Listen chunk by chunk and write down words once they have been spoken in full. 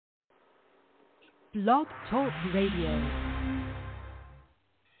Blog Talk Radio.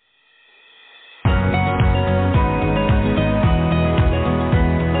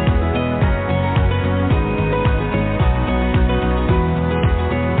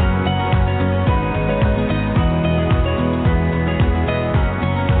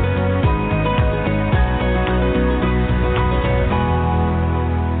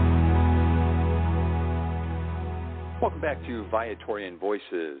 Welcome back to Viatorian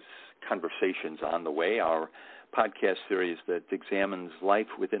Voices, Conversations on the Way, our podcast series that examines life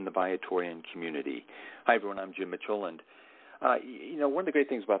within the Viatorian community. Hi, everyone. I'm Jim Mitchell, and one of the great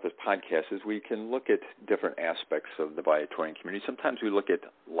things about this podcast is we can look at different aspects of the Viatorian community. Sometimes we look at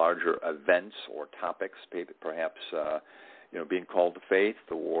larger events or topics, perhaps being called to faith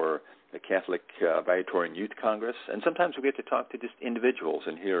or the Catholic Viatorian Youth Congress, and sometimes we get to talk to just individuals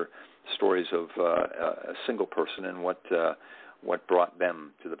and hear stories of a single person and what brought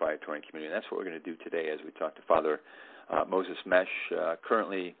them to the Viatorian community. And that's what we're going to do today as we talk to Father Moses Mesh,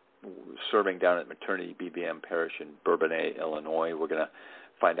 currently serving down at Maternity BBM Parish in Bourbonnais, Illinois. We're going to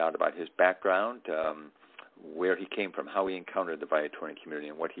find out about his background, where he came from, how he encountered the Viatorian community,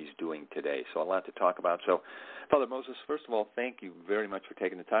 and what he's doing today. So a lot to talk about. So, Father Moses, first of all, thank you very much for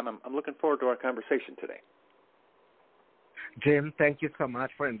taking the time. I'm looking forward to our conversation today. Jim, thank you so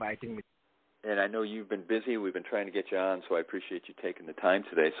much for inviting me. And I know you've been busy. We've been trying to get you on, so I appreciate you taking the time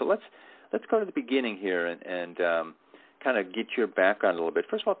today. So let's go to the beginning here and kind of get your background a little bit.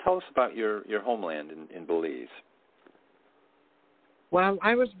 First of all, tell us about your homeland in Belize. Well,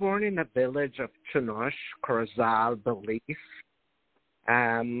 I was born in a village of Chunosh, Corozal, Belize.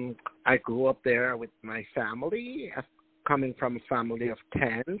 I grew up there with my family, coming from a family of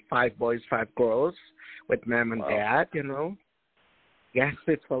 10, 5 boys, 5 girls, with mom and dad, Yes,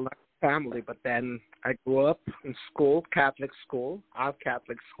 it's a large family, but then I grew up in school, Catholic school, all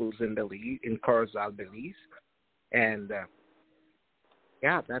Catholic schools in Belize, in Corozal, Belize. And,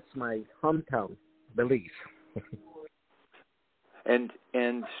 that's my hometown, Belize. And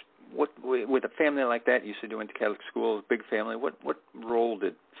what with a family like that, you said you went to Catholic school, big family. What role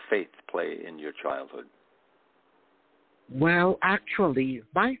did faith play in your childhood? Well, actually,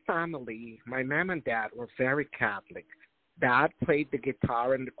 my family, my mom and dad were very Catholic. Dad played the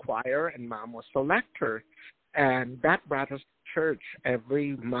guitar in the choir, and Mom was the lector. And that brought us to church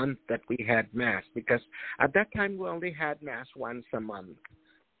every month that we had Mass, because at that time we only had Mass once a month.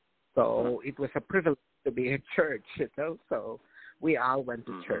 So it was a privilege to be in church, so we all went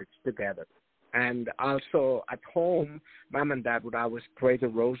to church together. And also at home, Mom and Dad would always pray the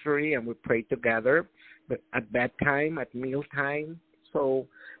rosary, and we prayed together at bedtime, at mealtime. So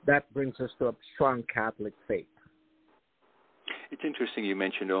that brings us to a strong Catholic faith. It's interesting you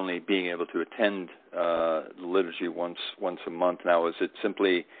mentioned only being able to attend the liturgy once a month. Now, is it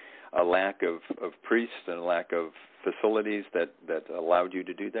simply a lack of priests and a lack of facilities that allowed you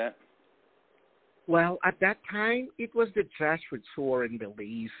to do that? Well, at that time, it was the Jesuits who were in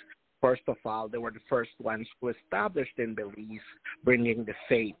Belize. First of all, they were the first ones who established in Belize, bringing the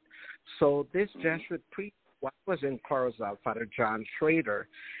faith. So this Jesuit priest was in Corozal, Father John Schrader,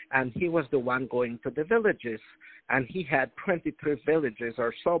 and he was the one going to the villages, and he had 23 villages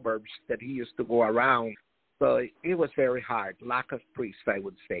or suburbs that he used to go around. So it was very hard. Lack of priests, I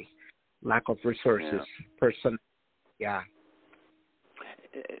would say. Lack of resources,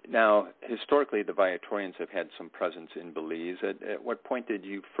 Now, historically, the Viatorians have had some presence in Belize. At what point did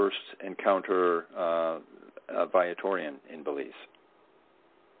you first encounter a Viatorian in Belize?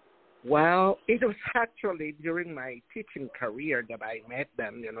 Well, it was actually during my teaching career that I met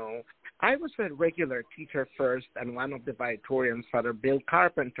them, I was a regular teacher first, and one of the Viatorians, Father Bill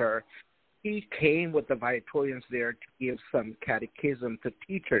Carpenter, he came with the Viatorians there to give some catechism to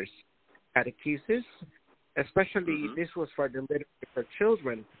teachers. Catechesis, especially this was for the literature for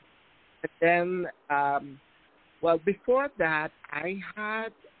children. And then, before that, I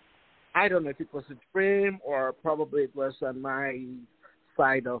don't know if it was a dream or probably it was on my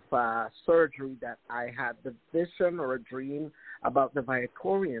side of surgery that I had the vision or a dream about the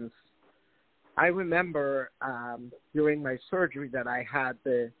Viatorians. I remember during my surgery that I had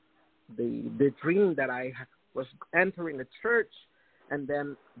the dream that I was entering a church, and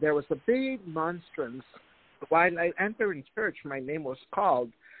then there was a big monstrance. While I entered in church, my name was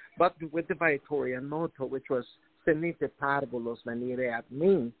called, but with the Viatorian motto, which was Venite Parvulos venire ad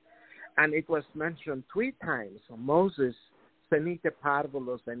me, and it was mentioned 3 times. Moses, Venite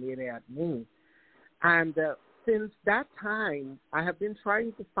Parvulos venire ad me. And since that time, I have been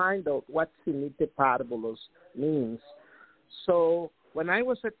trying to find out what Venite Parvulos means. So when I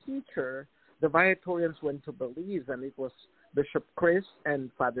was a teacher, the Viatorians went to Belize, and it was Bishop Chris and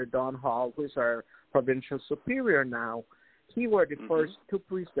Father Don Hall, who's our provincial superior now. He were the first two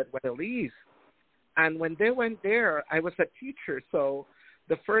priests that were released. And when they went there, I was a teacher, so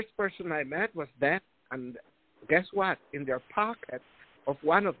the first person I met was them. And guess what? In their pocket of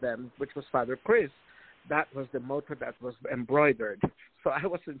one of them, which was Father Chris, that was the motto that was embroidered. So I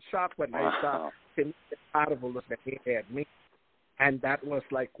was in shock when I saw the Parvulos that he had me. And that was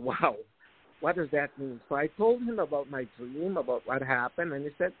like, wow, what does that mean? So I told him about my dream, about what happened, and he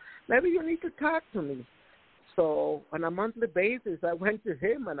said, maybe you need to talk to me. So on a monthly basis, I went to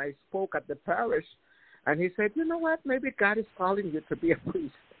him and I spoke at the parish, and he said, you know what, maybe God is calling you to be a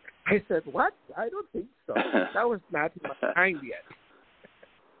priest. I said, what? I don't think so. That was not in my mind yet.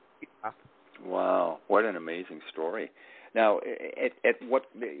 Yeah. Wow, what an amazing story. Now, at what,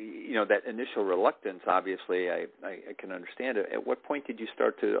 that initial reluctance, obviously, I can understand it. At what point did you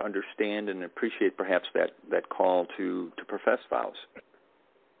start to understand and appreciate perhaps that call to profess vows?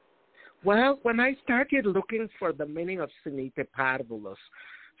 Well, when I started looking for the meaning of Sinite Parvulos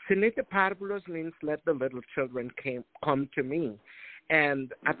means let the little children come to me.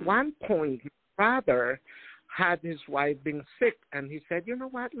 And at one point, my father had his wife being sick, and he said, you know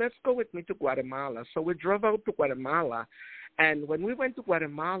what, let's go with me to Guatemala. So we drove out to Guatemala, and when we went to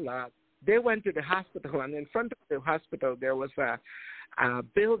Guatemala, they went to the hospital, and in front of the hospital there was a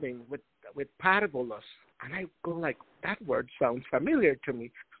building with Parvulos. And I go like, that word sounds familiar to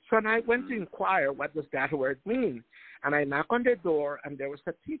me. So I went to inquire what does that word mean. And I knocked on the door, and there was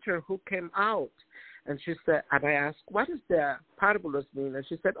a teacher who came out. And she said, and I asked, what does the Parvulos mean? And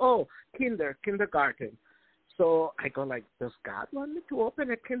she said, oh, kindergarten. So I go like, does God want me to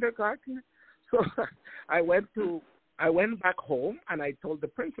open a kindergarten? So I went back home, and I told the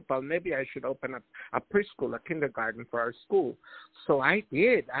principal maybe I should open a preschool, a kindergarten for our school. So I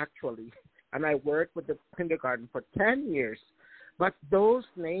did, actually. And I worked with the kindergarten for 10 years. But those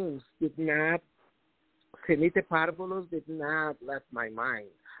names did not, Sinite Parvulos did not left my mind.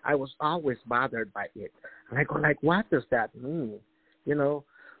 I was always bothered by it. And I go like, what does that mean?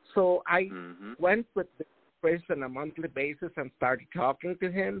 So I went with the priest on a monthly basis and started talking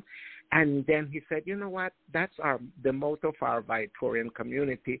to him. And then he said, you know what, that's the motto of our Viatorian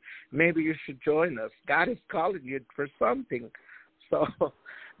community. Maybe you should join us. God is calling you for something. So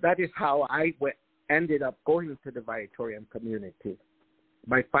that is how I ended up going to the Viatorian community,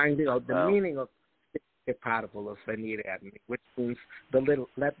 by finding out the meaning of the Parvulos Venire ad me, which means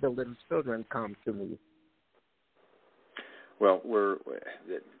let the little children come to me. Well, we're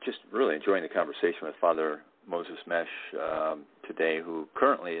just really enjoying the conversation with Father Moses Mesh today, who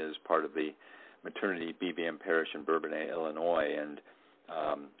currently is part of the Maternity BBM Parish in Bourbonnais, Illinois, and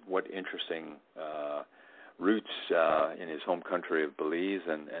what interesting roots in his home country of Belize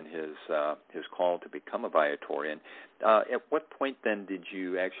and his call to become a Viatorian. At what point then did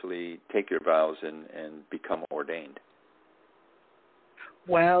you actually take your vows and become ordained?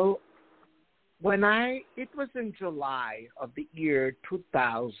 Well, it was in July of the year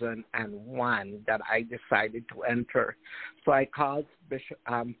 2001 that I decided to enter. So I called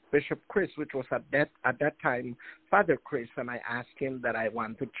Bishop Chris, which was at that time Father Chris, and I asked him that I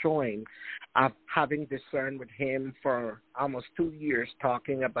want to join. Having discerned with him for almost 2 years,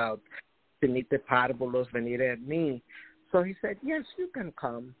 talking about Sinite Parvulos Venire ad me. So he said, yes, you can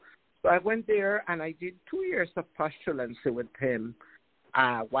come. So I went there, and I did 2 years of postulancy with him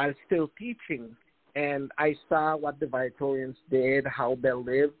while still teaching. And I saw what the Viatorians did, how they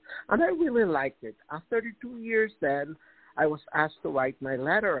lived, and I really liked it. After the 2 years then, I was asked to write my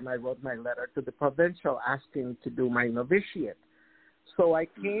letter, and I wrote my letter to the provincial asking to do my novitiate. So I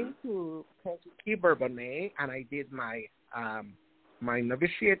came to Key Bourbonnais, and I did my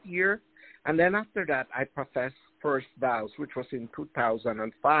novitiate year. And then after that, I professed first vows, which was in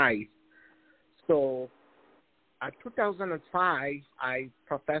 2005. So at 2005, I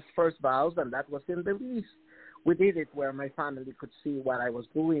professed first vows, and that was in Belize. We did it where my family could see what I was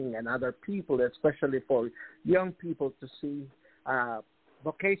doing, and other people, especially for young people, to see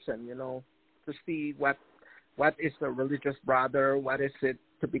vocation, to see what is a religious brother, what is it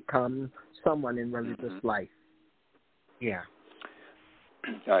to become someone in religious life. Yeah.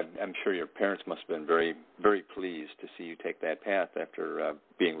 I'm sure your parents must have been very, very pleased to see you take that path after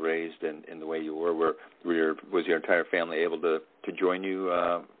being raised in the way you were. Was your entire family able to join you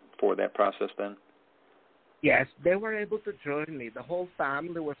for that process then? Yes, they were able to join me. The whole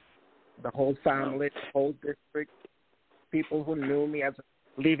family, the whole district, people who knew me as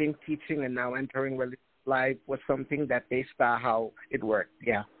leaving teaching and now entering religious life was something that they saw how it worked,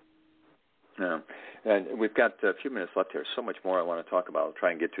 yeah. Yeah. And we've got a few minutes left here. So much more I want to talk about. I'll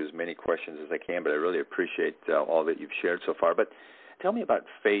try and get to as many questions as I can, but I really appreciate all that you've shared so far. But tell me about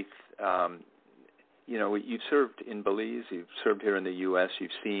faith. You've served in Belize. You've served here in the U.S.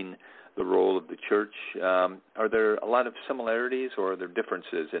 You've seen the role of the church. Are there a lot of similarities, or are there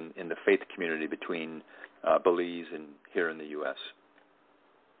differences in the faith community between Belize and here in the U.S.?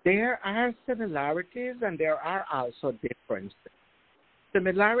 There are similarities, and there are also differences.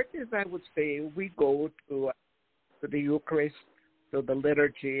 Similarities, I would say, we go to the Eucharist, to the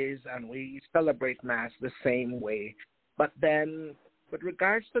liturgies, and we celebrate Mass the same way. But then, with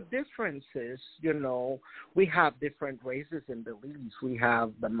regards to differences, we have different races in Belize. We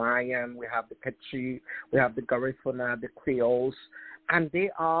have the Mayan, we have the K'chī, we have the Garifuna, the Creoles, and they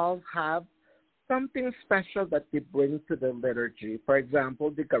all have something special that they bring to the liturgy. For example,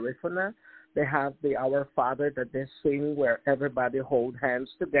 the Garifuna, they have the Our Father that they sing where everybody hold hands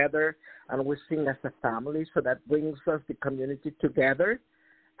together and we sing as a family, so that brings us the community together.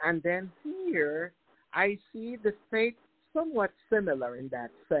 And then here, I see the faith somewhat similar in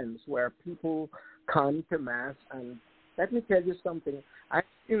that sense, where people come to Mass. And let me tell you something, I've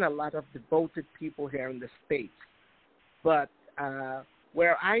seen a lot of devoted people here in the States, but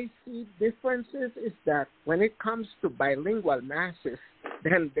where I see differences is that when it comes to bilingual Masses,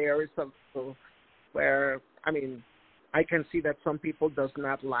 then there is a little where, I can see that some people does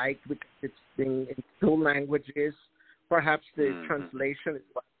not like because it's being in two languages. Perhaps the translation is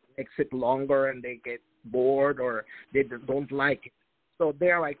what makes it longer and they get bored or they don't like it. So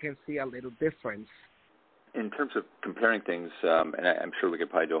there I can see a little difference. In terms of comparing things, and I'm sure we could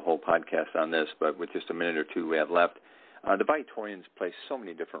probably do a whole podcast on this, but with just a minute or two we have left, the Viatorians play so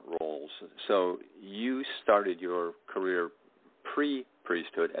many different roles. So you started your career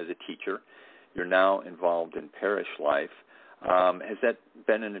pre-priesthood as a teacher. You're now involved in parish life. Has that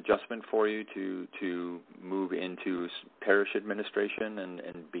been an adjustment for you to move into parish administration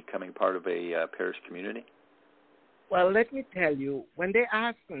and becoming part of a parish community? Well, let me tell you, when they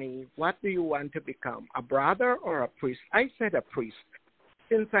asked me, what do you want to become, a brother or a priest? I said a priest.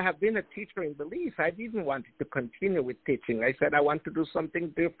 Since I have been a teacher in Belize, I didn't want to continue with teaching. I said I want to do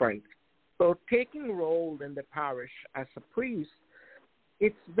something different. So taking role in the parish as a priest,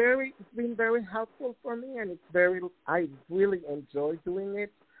 it's been very helpful for me, and I really enjoy doing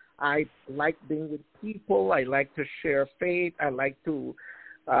it. I like being with people. I like to share faith. I like to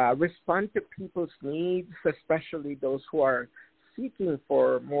respond to people's needs, especially those who are seeking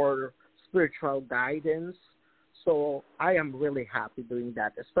for more spiritual guidance. So I am really happy doing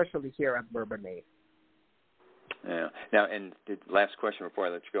that, especially here at Bourbonnais. Yeah. Now, and the last question before I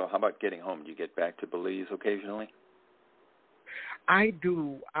let you go, how about getting home? Do you get back to Belize occasionally? I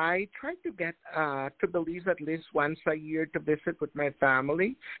do. I try to get to Belize at least once a year to visit with my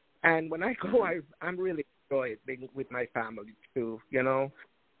family. And when I go, I'm really enjoy being with my family too, Yeah,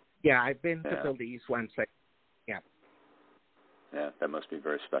 I've been to Belize once a year. Yeah, that must be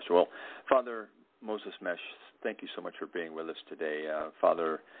very special. Well, Father Moses Mesh, thank you so much for being with us today.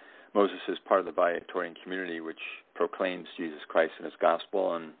 Father Moses is part of the Viatorian community, which proclaims Jesus Christ and his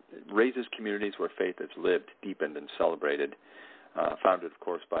gospel and raises communities where faith is lived, deepened, and celebrated. Founded, of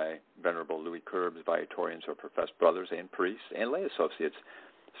course, by Venerable Louis Querbes, Viatorians are professed brothers and priests and lay associates,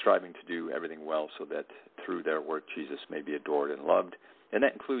 striving to do everything well so that through their work Jesus may be adored and loved. And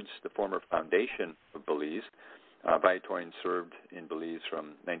that includes the former foundation of Belize. Viatorians served in Belize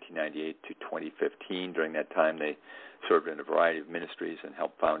from 1998 to 2015. During that time, they served in a variety of ministries and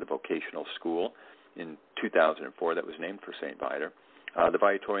helped found a vocational school in 2004 that was named for St. Viator. The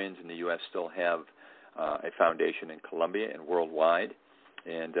Viatorians in the U.S. still have a foundation in Colombia and worldwide,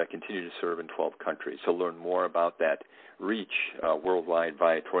 and continue to serve in 12 countries. To learn more about that reach, worldwide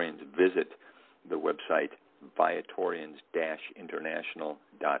Viatorians, visit the website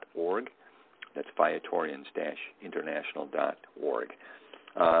Viatorians-international.org. That's Viatorians-international.org.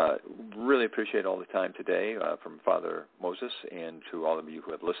 Really appreciate all the time today from Father Moses and to all of you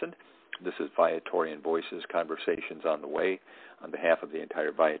who have listened. This is Viatorian Voices, Conversations on the Way. On behalf of the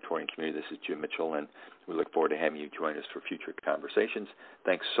entire Viatorian community, this is Jim Mitchell, and we look forward to having you join us for future conversations.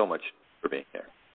 Thanks so much for being here.